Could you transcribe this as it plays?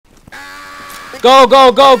Go,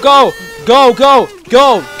 go, go, go! Go, go,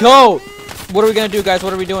 go, go! What are we gonna do, guys?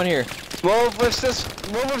 What are we doing here? Move with the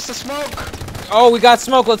smoke. Oh, we got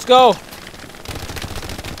smoke. Let's go.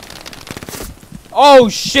 Oh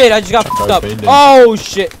shit! I just got fucked up. Oh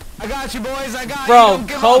shit! I got you, boys. I got Bro, you.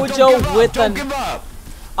 Honcho with Don't an. give up.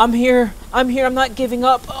 I'm here. I'm here. I'm not giving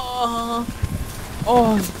up.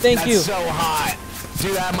 Oh, thank you. That's so hot.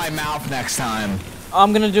 Do that in my mouth next time.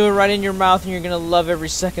 I'm gonna do it right in your mouth, and you're gonna love every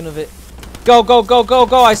second of it. Go, go, go, go,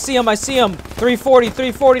 go! I see him. I see him.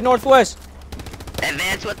 340 northwest.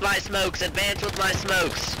 Advance with my smokes. Advance with my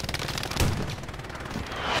smokes.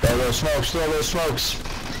 Throw those smokes. Throw those smokes.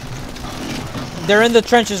 They're in the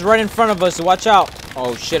trenches right in front of us. Watch out.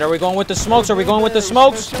 Oh shit! Are we going with the smokes? Are we going with the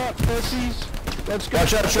smokes? Let's go.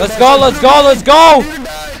 Let's go. Let's go. Let's go.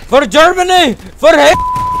 For Germany. For him.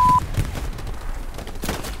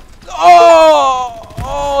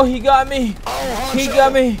 Oh, he got me. Oh, He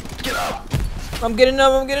got me. Get up. I'm getting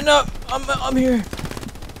up. I'm getting up. I'm here.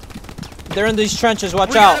 They're in these trenches. Watch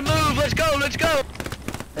We out. gotta move. Let's go. Let's go.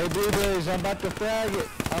 Hey, blueberries, I'm about to frag it.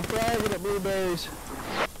 I'm fragging it, blueberries.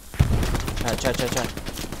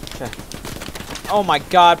 Check. Oh my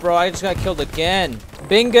god, bro. I just got killed again.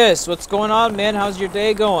 Bingus, what's going on, man? How's your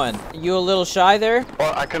day going? You a little shy there?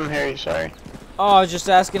 Well, I couldn't hear you, sorry. Oh, I was just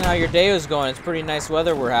asking how your day was going. It's pretty nice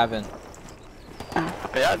weather we're having.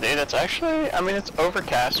 Yeah, dude, it's actually, I mean, it's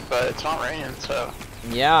overcast, but it's not raining, so.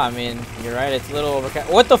 Yeah, I mean, you're right. It's a little overcast.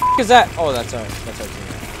 What the f is that? Oh, that's our team.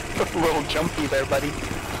 A little jumpy there, buddy.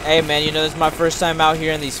 Hey, man, you know, this is my first time out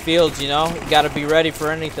here in these fields, you know? You gotta be ready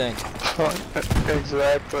for anything.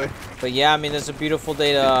 Exactly. But yeah, I mean, it's a beautiful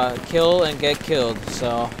day to kill and get killed,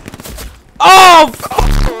 so. Oh,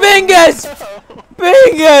 Bingus!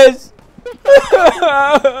 Bingus!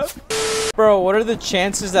 Bro, what are the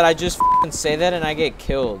chances that I just f***ing say that and I get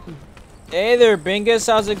killed? Hey there, Bingus.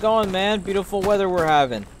 How's it going, man? Beautiful weather we're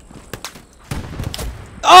having.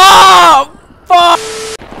 Oh, fuck!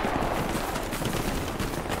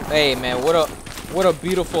 Hey, man, what a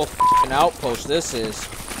beautiful f***ing outpost this is.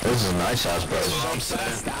 This is a nice outpost.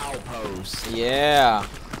 Yeah.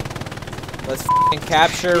 Let's f***ing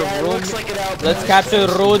capture Yeah, Rudno. looks like an outpost. Let's capture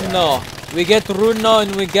Rudno. We get Rudno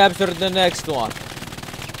and we capture the next one.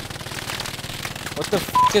 What the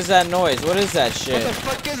f*** is that noise? What is that shit? What the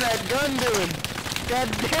fuck is that gun doing? God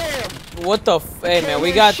damn. What the f- Hey man,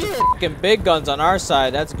 we got the f***ing big guns on our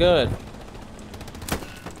side. That's good.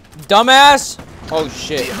 Dumbass! Oh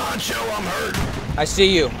shit. Honcho, I'm hurt. I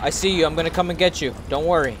see you. I see you. I'm gonna come and get you. Don't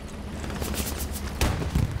worry.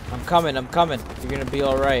 I'm coming. I'm coming. You're gonna be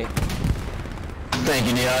alright. Thank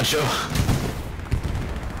you, Honcho.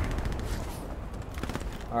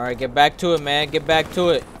 Alright, get back to it, man. Get back to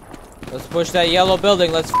it. Let's push that yellow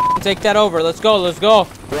building. Let's f***ing take that over. Let's go. Let's go.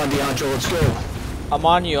 Run, Honcho, let's go. I'm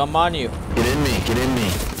on you. I'm on you. Get in me. Get in me.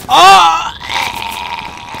 Oh!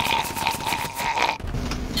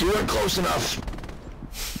 You weren't close enough.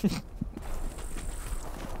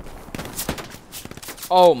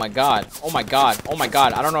 Oh my god. Oh my god. Oh my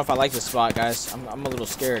god. I don't know if I like this spot, guys. I'm a little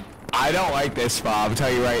scared. I don't like this spot, I'll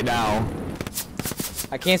tell you right now.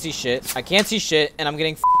 I can't see shit. I can't see shit, and I'm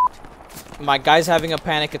getting f***ed. My guy's having a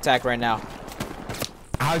panic attack right now.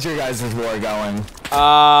 How's your guys' war going?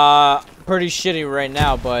 Pretty shitty right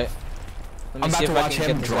now, but let me I'm see about if to I watch can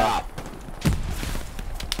him get this drop. out.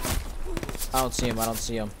 I don't see him. I don't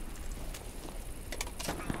see him.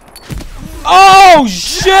 Oh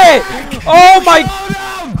shit! Oh my!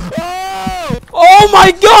 Oh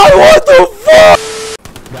my god! What the fuck?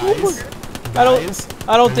 Guys,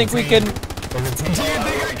 I don't think we can. do you think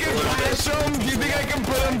I can flash them? Do you think I can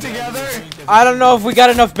put them together? I don't know if we got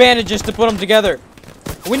enough bandages to put them together.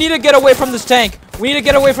 We need to get away from this tank. We need to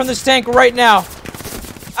get away from this tank right now.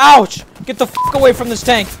 Ouch! Get the fuck away from this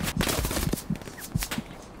tank.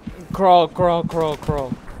 Crawl, crawl, crawl,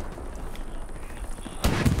 crawl.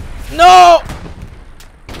 No!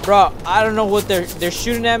 Bro, I don't know what they're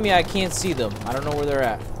shooting at me. I can't see them. I don't know where they're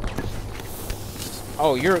at.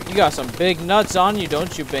 Oh, you got some big nuts on you,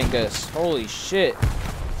 don't you, Bingus? Holy shit.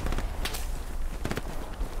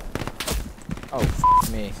 Oh, f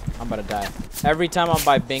me. I'm about to die. Every time I'm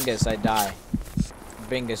by Bingus, I die.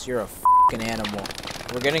 Bingus, you're a f***ing animal.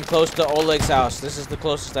 We're getting close to Oleg's house. This is the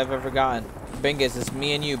closest I've ever gotten. Bingus, it's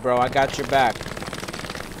me and you, bro. I got your back.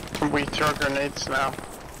 We throw grenades now.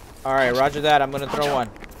 Alright, roger that. I'm gonna throw one.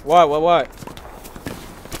 What?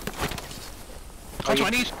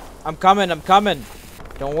 I'm coming, I'm coming.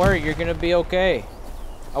 Don't worry, you're gonna be okay.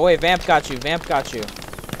 Oh wait, Vamp got you, Vamp got you.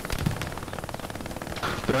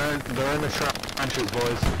 They're in the trenches,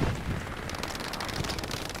 boys.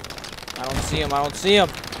 I don't see him, I don't see him.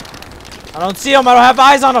 I don't see him, I don't have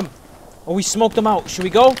eyes on him. Oh, we smoked them out. Should we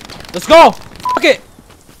go? Let's go! Fuck it!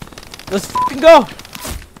 Let's fucking go!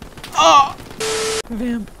 Oh!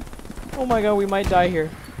 Vamp. Oh my god, we might die here.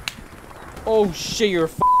 Oh shit, you're a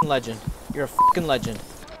fucking legend. You're a fucking legend.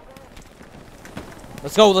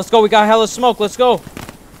 Let's go, let's go. We got hella smoke. Let's go.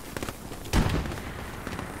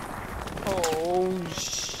 Oh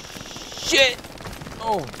shit.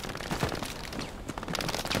 Oh.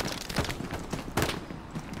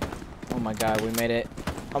 Oh my god, we made it.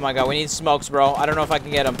 Oh my god, we need smokes, bro. I don't know if I can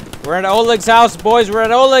get them. We're at Oleg's house, boys. We're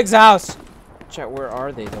at Oleg's house. Chat, where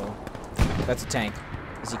are they, though? That's a tank.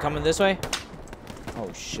 Is he coming this way? Oh,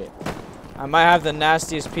 shit. I might have the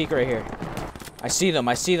nastiest peek right here. I see them.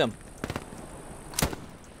 I see them.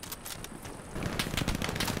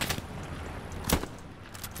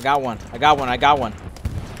 I got one. I got one. I got one.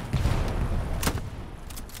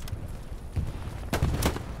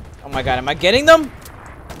 Oh my god, am I getting them?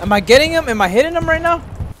 Am I getting them? Am I hitting them right now?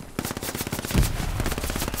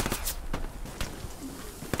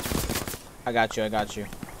 I got you, I got you.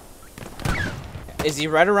 Is he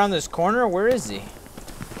right around this corner? Where is he?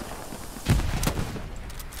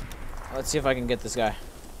 Let's see if I can get this guy.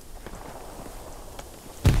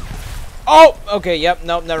 Oh! Okay, yep,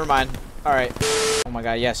 nope, never mind. Alright. Oh my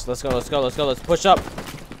god, yes, let's go, let's go, let's go, let's push up.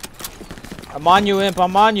 I'm on you, Imp,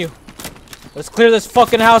 I'm on you. Let's clear this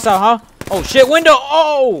fucking house out, huh? Oh shit, window!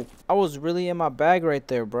 Oh! I was really in my bag right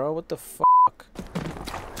there, bro. What the fuck?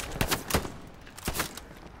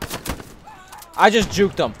 I just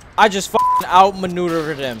juked him. I just fucking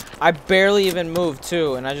outmaneuvered him. I barely even moved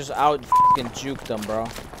too, and I just out fucking juked him, bro.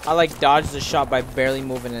 I like dodged the shot by barely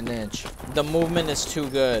moving an inch. The movement is too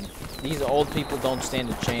good. These old people don't stand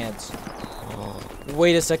a chance.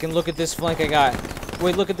 Wait a second, look at this flank I got.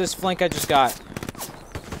 Wait, look at this flank I just got.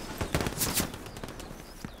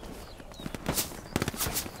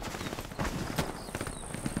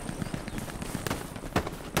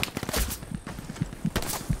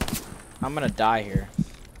 I'm gonna die here.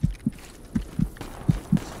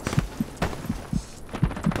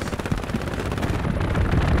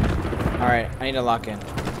 Alright, I need to lock in.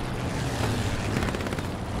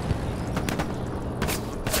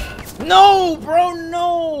 No, bro,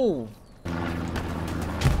 no!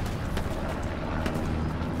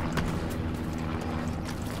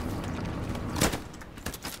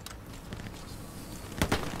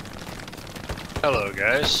 Hello,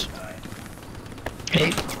 guys.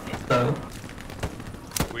 Hey. Hello.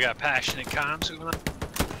 We got passionate comms going on.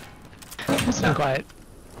 It's not quiet.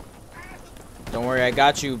 Don't worry, I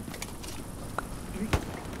got you.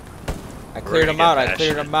 I cleared them out, I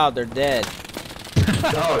cleared them out, they're dead.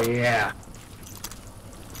 Oh, yeah.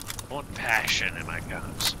 I want passion in my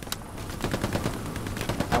comms.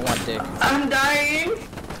 I want dick. I'm dying!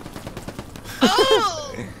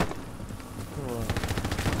 Oh!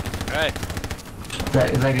 Alright.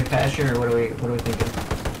 Is that good passion, or what are we thinking?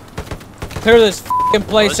 Clear this fucking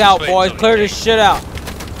place out, boys. Clear this shit out.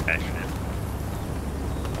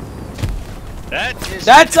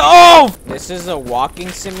 That's oh! This is a walking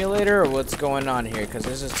simulator, or what's going on here? Because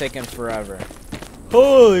this is taking forever.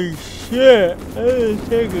 Holy shit! This is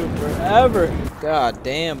taking forever. God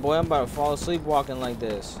damn, boy, I'm about to fall asleep walking like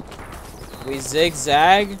this. We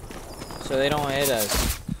zigzag so they don't hit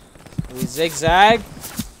us. We zigzag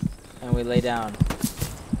and we lay down.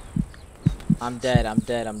 I'm dead, I'm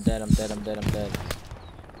dead, I'm dead, I'm dead, I'm dead, I'm dead.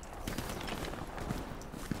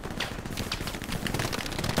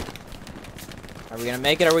 Are we gonna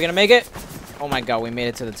make it? Are we gonna make it? Oh my god, we made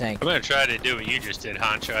it to the tank. I'm gonna try to do what you just did,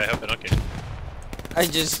 Honcho. I hope I don't get...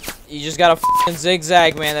 You just gotta fucking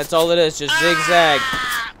zigzag, man. That's all it is, just zigzag.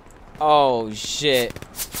 Oh shit.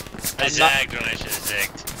 I zagged when I should have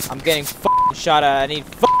zigged. I'm getting fucking shot at. I need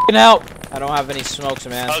fucking help. I don't have any smokes,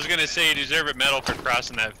 man. I was gonna say you deserve a medal for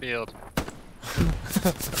crossing that field.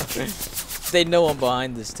 They know I'm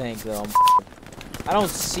behind this tank, though. I don't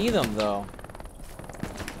see them, though.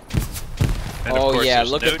 And oh yeah,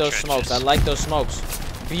 there's look no at those trenches. smokes. I like those smokes.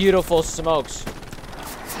 Beautiful smokes.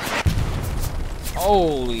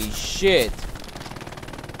 Holy shit.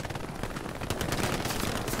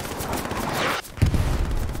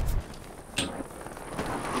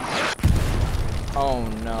 Oh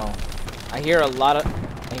no. I hear a lot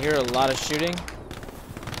of shooting.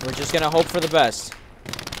 We're just gonna hope for the best.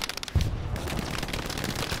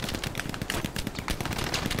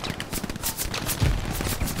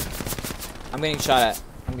 I'm getting shot at.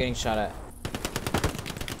 I'm getting shot at.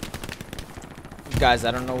 Guys,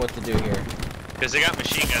 I don't know what to do here. Because they got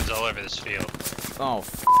machine guns all over this field. Oh,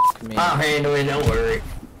 f me. I'll handle it, don't worry.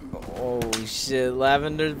 Oh shit,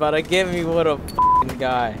 Lavender's about to get me. What a f***ing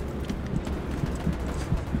guy.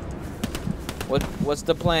 What? What's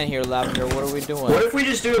the plan here, Lavender? What are we doing? What if we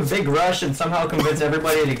just do a big rush and somehow convince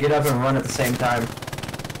everybody to get up and run at the same time?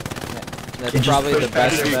 That's just probably push the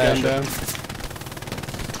best past bet.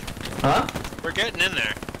 Huh? We're getting in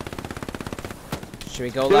there. Should we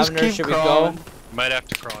go, Just Lavender? keep Should crawling. we go? Might have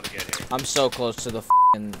to crawl to get here. I'm so close to the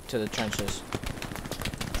to the trenches.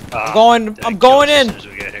 Ah, going- then I'm it kills going us in. as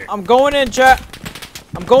soon as we get here. I'm going in, chat.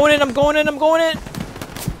 I'm going in. I'm going in. I'm going in.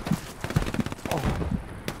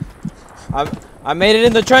 Oh. I made it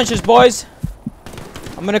in the trenches, boys.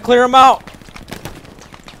 I'm gonna clear them out.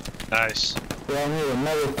 Nice. Yeah, I'm here.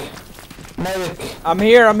 Medic. Medic. I'm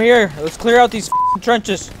here. I'm here. Let's clear out these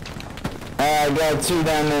trenches. I got 2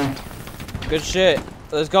 down there. Good shit.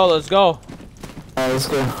 Let's go. Let's go. Alright, let's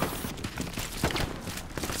go.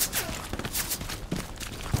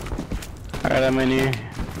 Alright, I'm in here.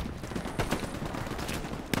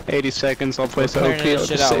 80 seconds, I'll place We're that clearing OP. I'll this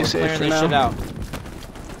shit just out. stay We're safe clearing for this now. shit out.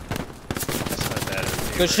 That's not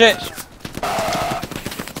bad. Good shit.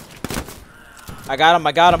 I got him.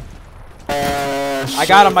 I got him. I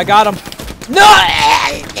got him. I got him. No!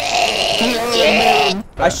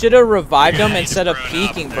 I should have revived him instead of Run up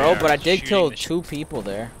peeking, bro. there, But I did shooting kill the 2 people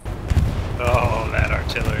there. Oh, that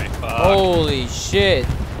artillery. Fuck. Holy shit.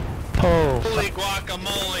 Holy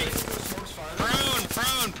guacamole. Prone,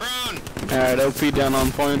 prone, prone. Alright, OP down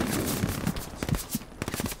on point.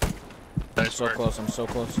 I'm Nice so work. close. I'm so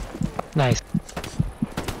close. Nice.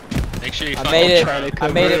 Make sure you I fucking made it. try to I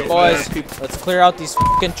cover made it, it, boys. man. Let's clear out these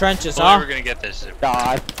fucking trenches, Only huh? we're gonna get this.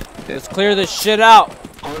 God. Let's clear this shit out.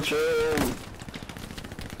 Honcho.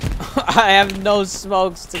 I have no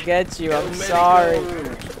smokes to get you. I'm sorry.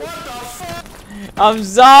 I'm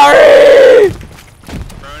sorry.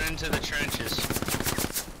 Run into the trenches.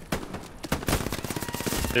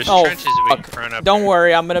 There's Oh, trenches we can fuck. run up. Don't there.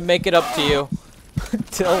 worry. I'm gonna make it up to you.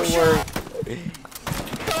 Don't worry.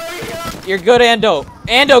 You're good, Ando.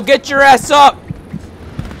 Ando, get your ass up.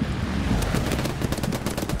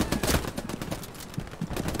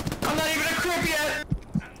 I'm not even a crip yet!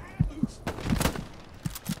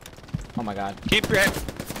 Oh my god. Keep your head.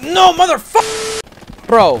 No, motherfucker!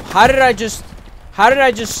 Bro, how did I just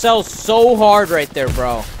sell so hard right there,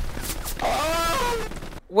 bro?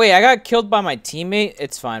 Wait, I got killed by my teammate?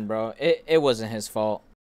 It's fine, bro. It wasn't his fault.